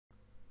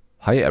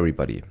Hi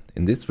everybody,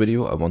 in this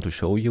video I want to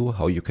show you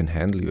how you can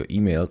handle your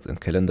emails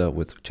and calendar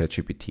with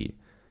ChatGPT.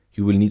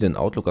 You will need an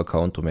Outlook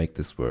account to make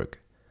this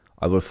work.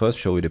 I will first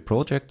show you the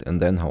project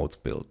and then how it's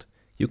built.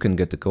 You can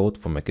get the code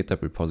from my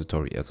GitHub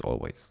repository as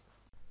always.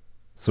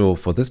 So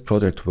for this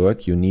project to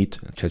work you need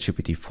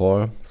ChatGPT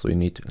 4, so you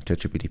need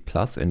ChatGPT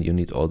Plus and you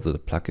need also the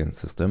plugin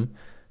system,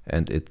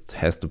 and it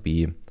has to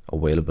be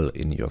available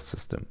in your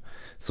system.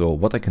 So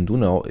what I can do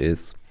now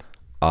is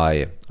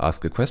I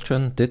ask a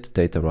question: did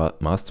Data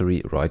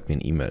Mastery write me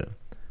an email?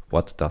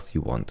 What does he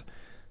want?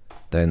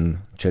 Then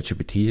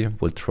ChatGPT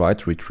will try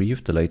to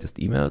retrieve the latest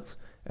emails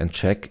and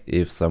check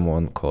if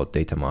someone called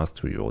Data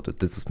Mastery wrote it.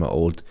 This is my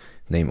old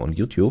name on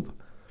YouTube,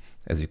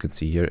 as you can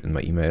see here in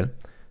my email.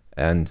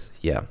 And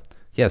yeah,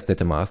 yes,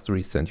 Data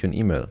Mastery sent you an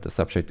email. The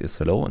subject is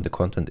hello and the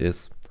content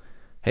is,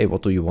 hey,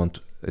 what do you want?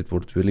 It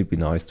would really be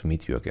nice to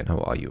meet you again. How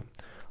are you?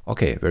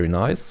 Okay, very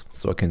nice.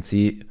 So I can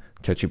see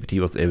ChatGPT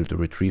was able to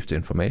retrieve the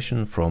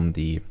information from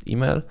the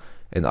email,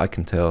 and I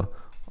can tell,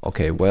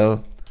 okay,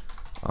 well,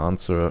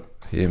 answer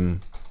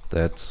him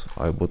that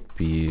I would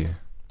be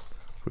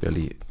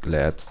really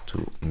glad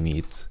to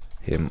meet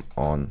him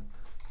on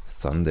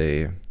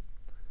Sunday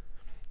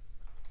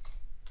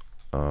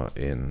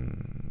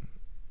in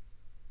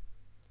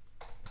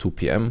 2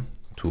 p.m.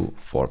 to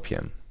 4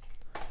 p.m.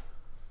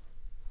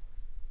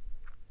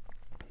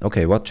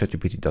 Okay, what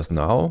ChatGPT does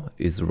now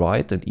is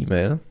write an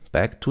email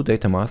back to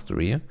Data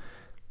Mastery,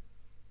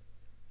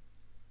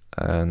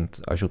 and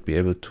I should be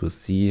able to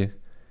see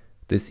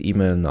this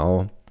email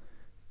now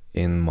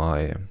in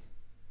my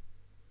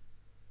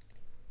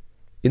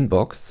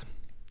inbox.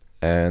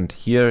 And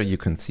here you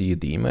can see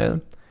the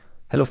email.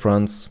 Hello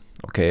Franz.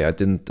 Okay, I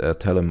didn't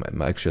tell him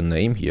my actual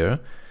name here.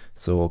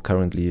 So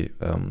currently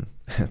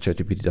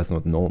ChatGPT does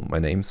not know my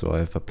name, so I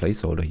have a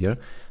placeholder here.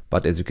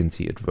 But as you can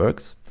see, it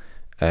works.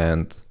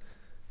 And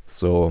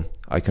so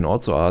I can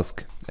also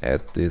ask,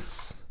 add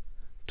this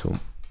to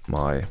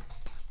my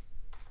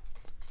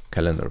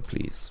calendar,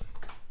 please.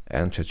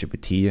 And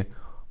ChatGPT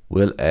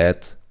will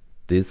add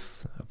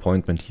this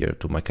appointment here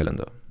to my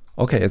calendar.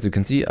 Okay, as you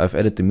can see, I've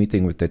added the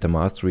meeting with Data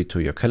Mastery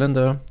to your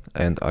calendar,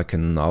 and I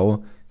can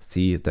now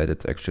see that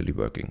it's actually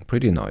working.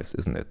 Pretty nice,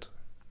 isn't it?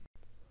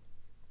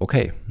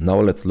 Okay, now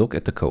let's look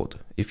at the code.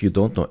 If you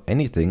don't know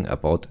anything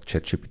about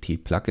ChatGPT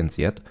plugins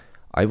yet,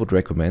 I would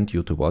recommend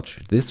you to watch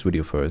this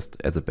video first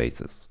as a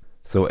basis.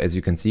 So as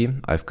you can see,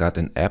 I've got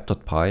an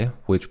app.py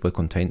which will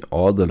contain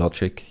all the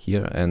logic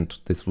here, and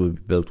this will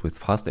be built with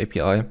Fast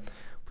API.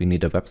 We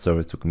need a web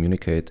service to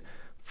communicate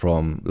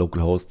from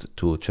localhost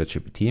to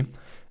ChatGPT,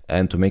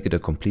 and to make it a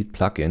complete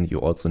plugin you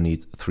also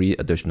need 3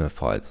 additional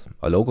files.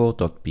 A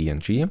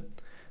logo.bng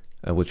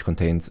which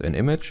contains an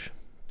image,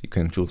 you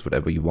can choose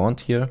whatever you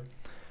want here,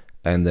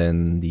 and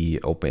then the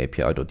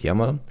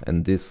openapi.yaml,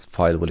 and this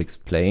file will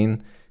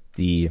explain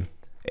the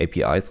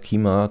API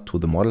schema to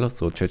the model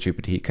so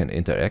ChatGPT can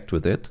interact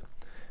with it,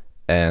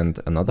 and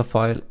another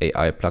file,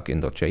 AI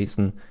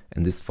plugin.json,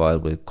 and this file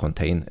will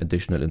contain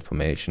additional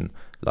information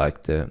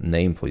like the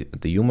name for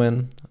the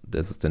human,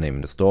 this is the name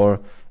in the store,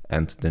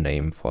 and the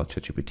name for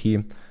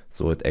ChatGPT,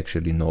 so it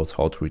actually knows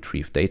how to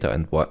retrieve data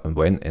and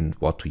when and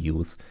what to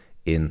use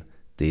in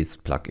this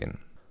plugin.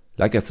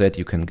 Like I said,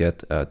 you can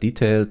get a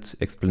detailed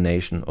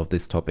explanation of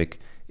this topic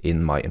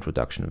in my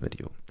introduction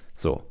video.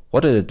 So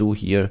what did I do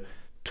here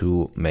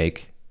to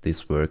make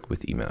this work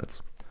with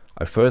emails?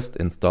 I first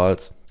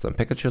installed some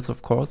packages,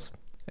 of course,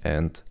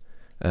 and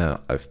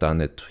I've done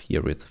it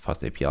here with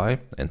Fast API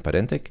and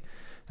Pydantic,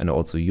 and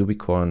also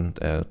Ubicorn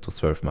to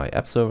serve my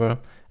app server,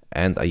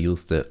 and I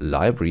used the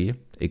library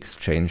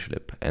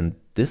exchangelib, and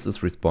this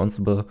is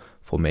responsible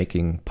for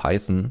making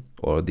Python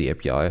or the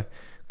API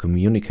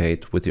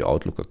communicate with your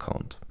Outlook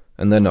account.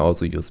 And then I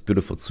also use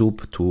Beautiful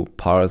Soup to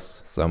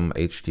parse some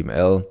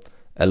HTML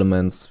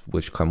elements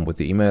which come with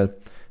the email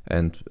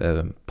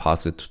and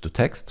pass it to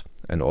text,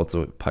 and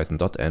also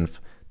python.env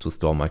to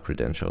store my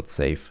credentials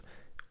safe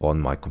on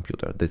my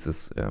computer. This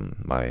is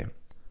my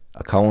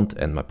account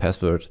and my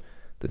password.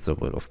 This I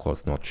will of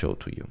course not show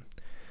to you.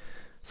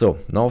 So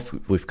now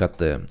we've got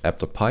the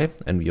app.py,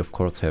 and we of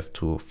course have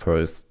to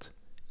first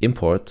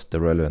import the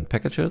relevant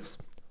packages.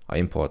 I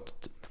import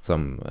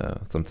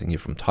something here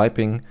from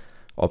typing,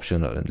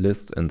 optional and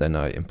list, and then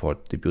I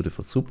import the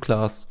Beautiful Soup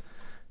class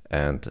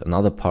and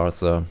another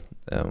parser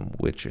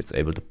which is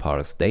able to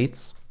parse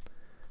dates,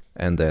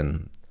 and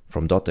then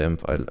from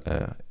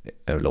 .env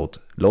I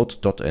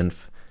load.env,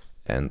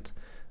 and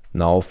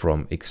now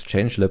from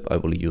exchangelib I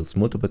will use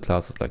multiple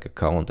classes like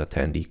account,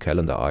 attendee,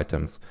 calendar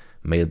items,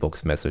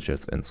 mailbox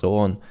messages, and so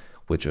on,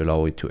 which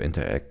allow you to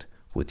interact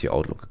with your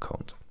Outlook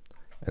account.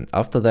 And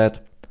after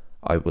that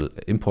I will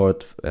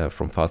import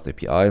from Fast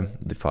API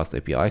the Fast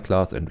API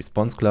class and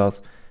response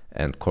class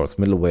and course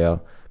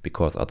middleware,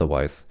 because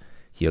otherwise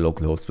here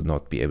localhost will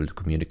not be able to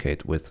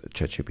communicate with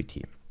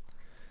ChatGPT.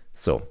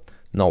 So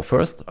now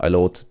first I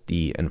load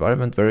the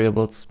environment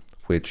variables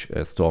which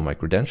store my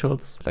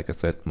credentials, like I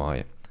said,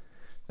 my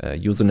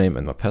username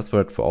and my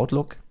password for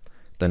Outlook.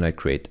 Then I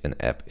create an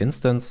app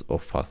instance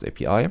of Fast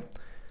API,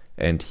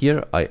 and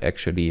here I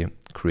actually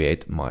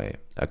create my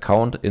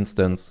account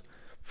instance,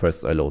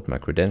 first I load my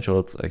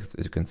credentials. As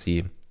you can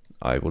see,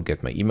 I will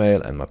get my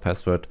email and my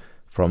password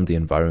from the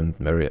environment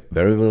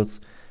variables,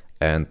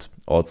 and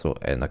also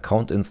an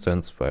account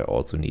instance where I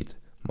also need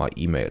my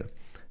email.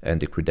 And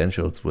the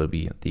credentials will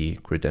be the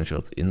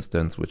credentials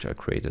instance which I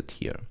created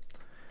here.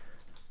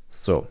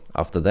 So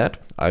after that,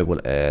 I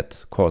will add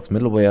CORS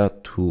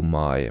middleware to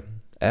my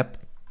app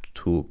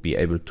to be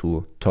able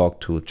to talk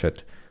to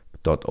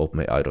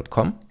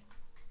chat.openai.com.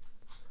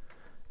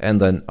 And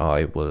then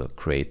I will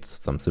create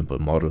some simple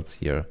models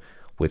here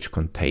which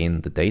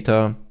contain the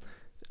data.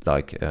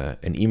 Like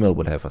an email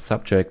will have a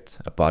subject,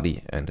 a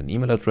body, and an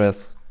email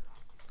address.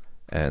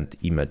 And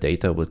email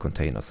data will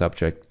contain a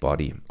subject,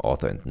 body,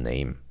 author, and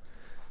name.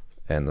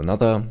 And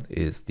another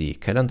is the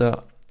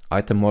calendar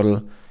item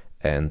model,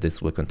 and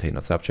this will contain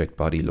a subject,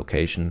 body,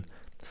 location,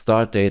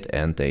 start date,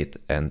 end date,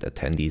 and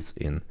attendees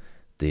in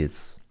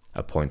this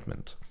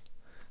appointment.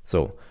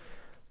 So,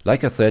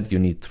 like I said, you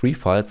need 3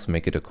 files to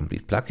make it a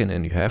complete plugin,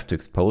 and you have to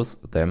expose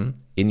them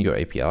in your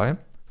API.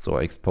 So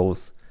I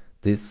expose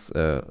this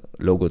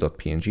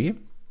logo.png,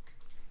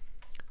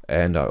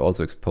 and I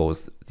also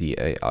expose the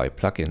AI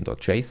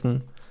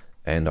plugin.json,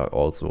 and I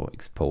also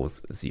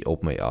expose the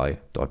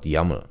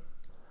OpenAI.yaml.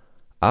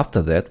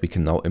 After that, we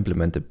can now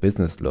implement the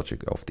business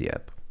logic of the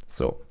app.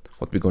 So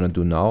what we're going to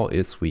do now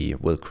is we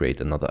will create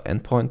another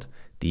endpoint,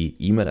 the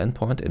email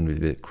endpoint, and we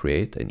will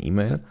create an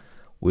email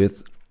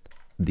with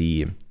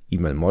the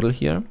email model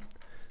here.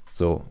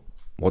 So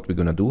what we're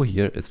going to do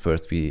here is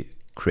first we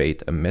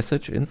create a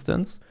message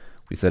instance.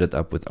 We set it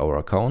up with our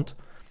account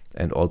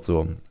and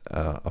also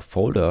a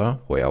folder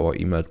where our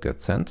emails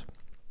get sent.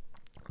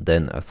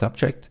 Then a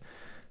subject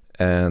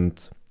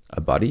and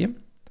a body.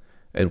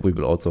 And we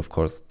will also, of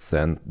course,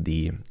 send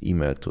the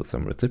email to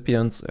some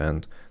recipients,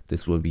 and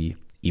this will be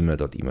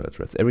email.email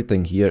address.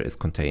 Everything here is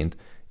contained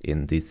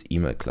in this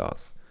email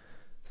class.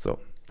 So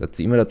that's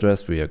the email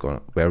address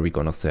where we're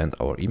gonna send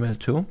our email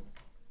to.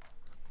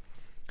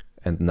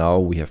 And now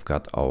we have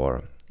got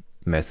our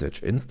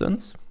message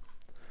instance,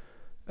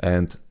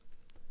 and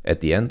at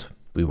the end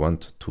we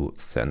want to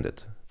send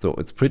it. So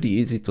it's pretty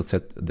easy to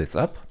set this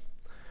up,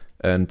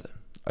 and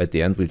at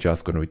the end we're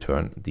just gonna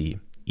return the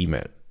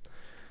email.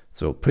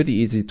 So pretty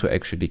easy to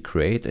actually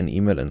create an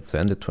email and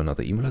send it to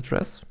another email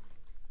address.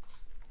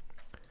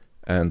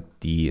 And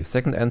the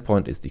second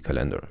endpoint is the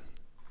calendar.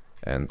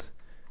 And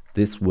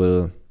this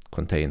will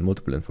contain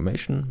multiple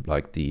information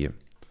like the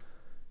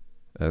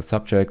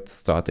subject,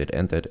 start date,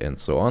 end date, and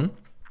so on.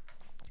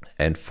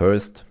 And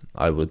first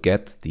I will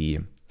get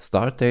the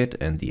start date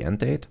and the end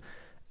date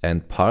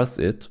and parse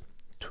it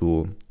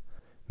to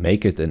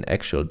make it an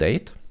actual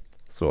date.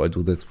 So I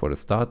do this for the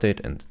start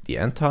date and the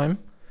end time.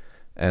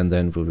 And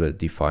then we will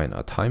define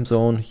a time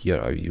zone.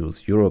 Here I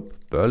use Europe,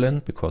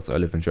 Berlin, because I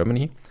live in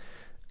Germany.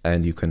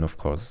 And you can, of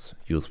course,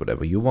 use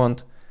whatever you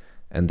want.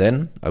 And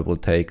then I will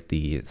take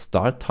the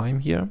start time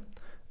here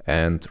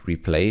and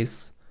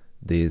replace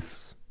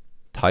this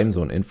time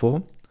zone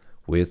info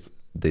with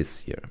this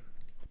here.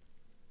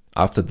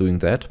 After doing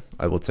that,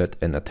 I will set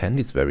an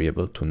attendees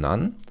variable to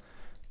none.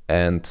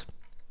 And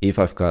if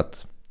I've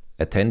got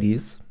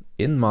attendees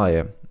in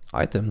my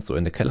item, so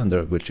in the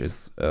calendar, which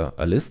is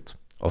a list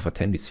of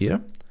attendees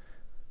here,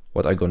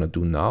 what I'm gonna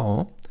do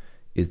now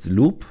is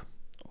loop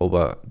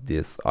over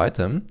this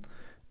item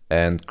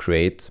and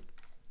create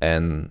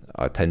an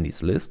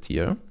attendees list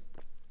here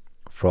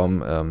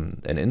from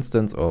an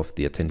instance of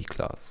the attendee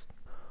class.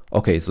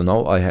 Okay, so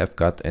now I have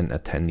got an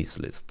attendees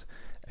list,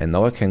 and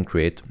now I can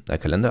create a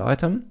calendar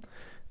item,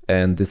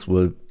 and this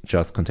will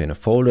just contain a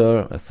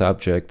folder, a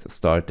subject, a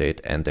start date,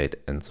 end date,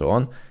 and so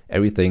on.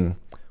 Everything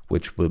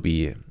which will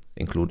be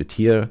included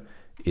here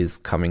is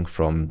coming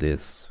from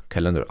this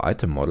calendar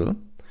item model,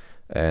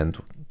 and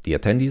the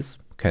attendees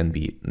can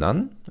be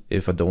none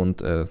if I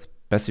don't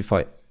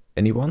specify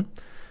anyone,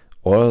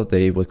 or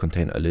they will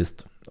contain a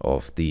list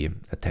of the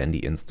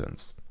attendee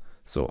instance.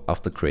 So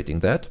after creating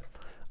that,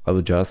 I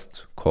will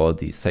just call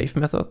the save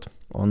method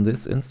on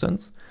this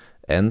instance,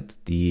 and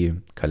the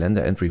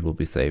calendar entry will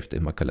be saved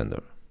in my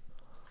calendar.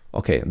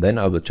 Okay, then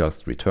I will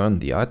just return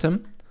the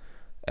item,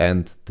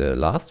 and the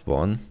last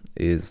one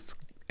is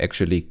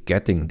actually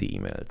getting the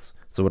emails.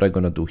 So what I'm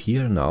gonna do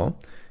here now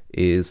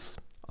is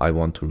I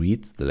want to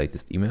read the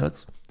latest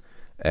emails,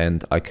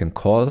 and I can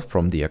call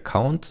from the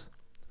account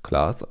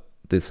class.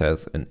 This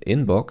has an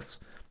inbox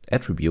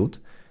attribute,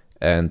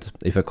 and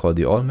if I call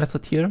the all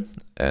method here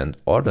and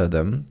order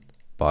them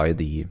by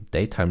the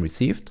date time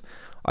received,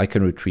 I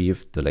can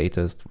retrieve the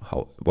latest,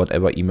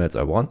 whatever emails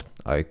I want.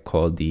 I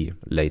call the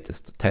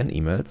latest 10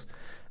 emails,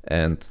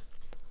 and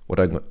what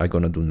I'm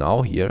gonna do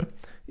now here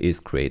is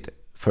create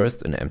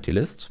first an empty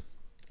list,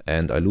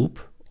 and I loop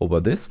over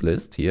this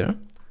list here,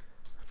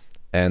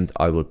 and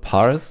I will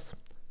parse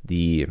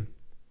the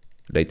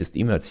latest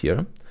emails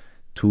here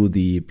to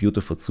the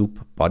beautiful soup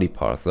body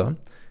parser,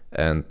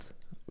 and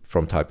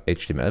from type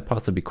HTML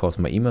parser, because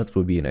my emails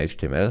will be in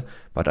HTML,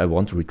 but I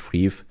want to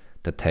retrieve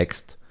the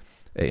text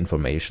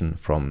information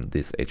from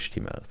this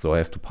HTML. So I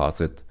have to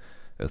parse it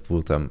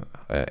through some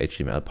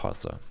HTML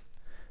parser.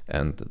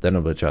 and then I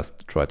will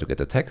just try to get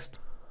the text.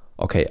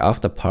 Okay,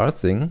 after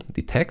parsing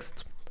the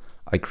text,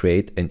 I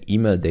create an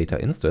email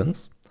data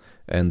instance,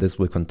 and this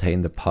will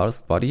contain the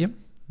parsed body.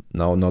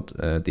 Now not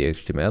the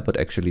HTML, but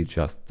actually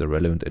just the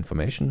relevant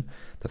information,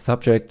 the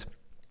subject,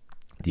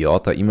 the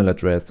author email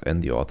address,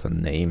 and the author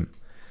name.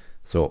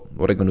 So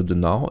what I'm going to do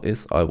now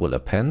is I will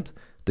append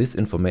this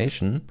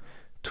information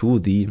to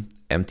the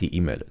empty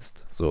email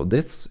list. So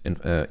this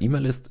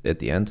email list at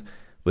the end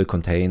will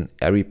contain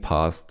every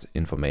parsed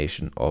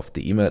information of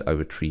the email I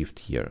retrieved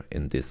here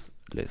in this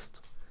list.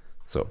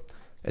 So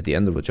at the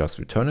end I will just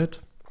return it,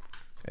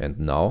 and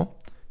now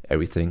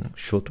everything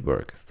should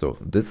work. So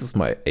this is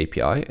my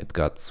API. It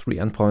got 3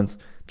 endpoints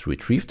to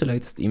retrieve the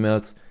latest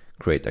emails,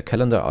 create a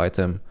calendar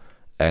item,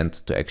 and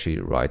to actually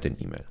write an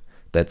email.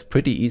 That's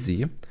pretty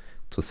easy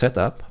to set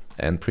up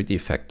and pretty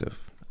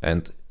effective.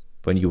 And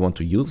when you want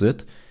to use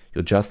it,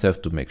 you just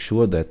have to make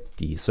sure that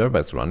the server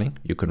is running.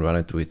 You can run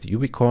it with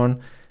Ubicorn,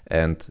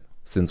 and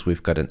since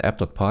we've got an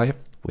app.py,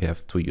 we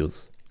have to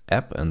use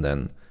app and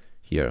then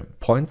here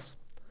points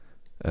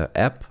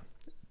app.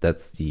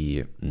 That's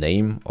the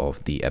name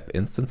of the app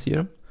instance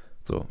here.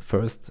 So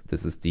first,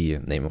 this is the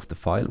name of the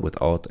file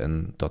without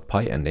an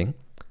 .py ending,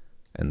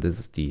 and this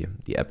is the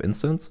app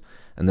instance.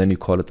 And then you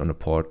call it on a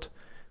port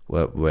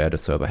where the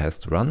server has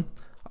to run.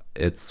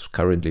 It's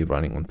currently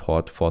running on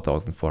port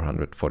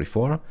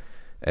 4444,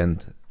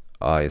 and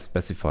I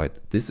specified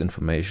this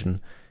information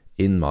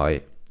in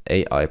my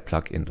AI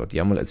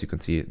plugin.yaml. As you can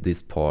see,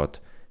 this port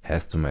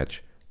has to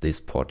match this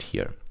port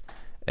here.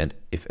 And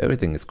if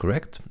everything is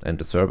correct and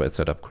the server is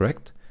set up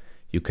correct,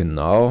 you can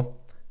now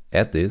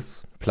add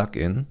this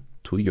plugin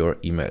to your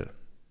email,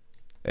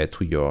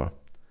 to your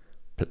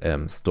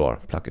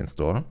plugin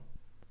store.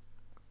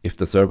 If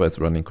the server is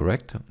running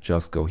correct,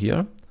 just go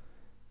here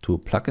to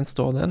plugin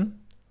store, then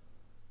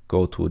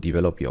go to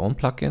develop your own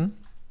plugin,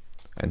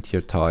 and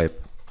here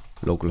type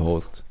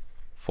localhost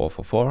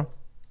 444,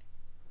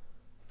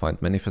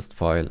 find manifest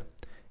file.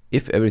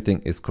 If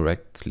everything is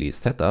correctly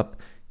set up,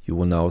 you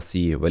will now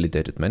see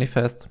validated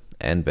manifest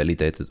and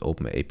validated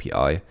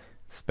OpenAPI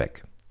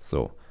spec.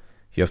 So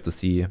you have to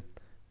see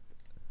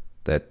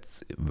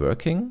that's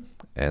working,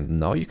 and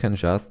now you can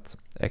just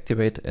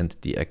activate and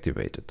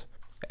deactivate it,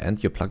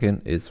 and your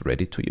plugin is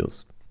ready to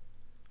use.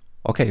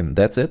 Okay,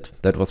 that's it.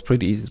 That was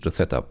pretty easy to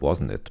set up,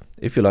 wasn't it?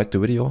 If you liked the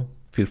video,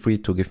 feel free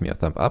to give me a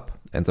thumb up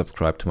and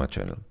subscribe to my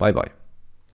channel. Bye bye.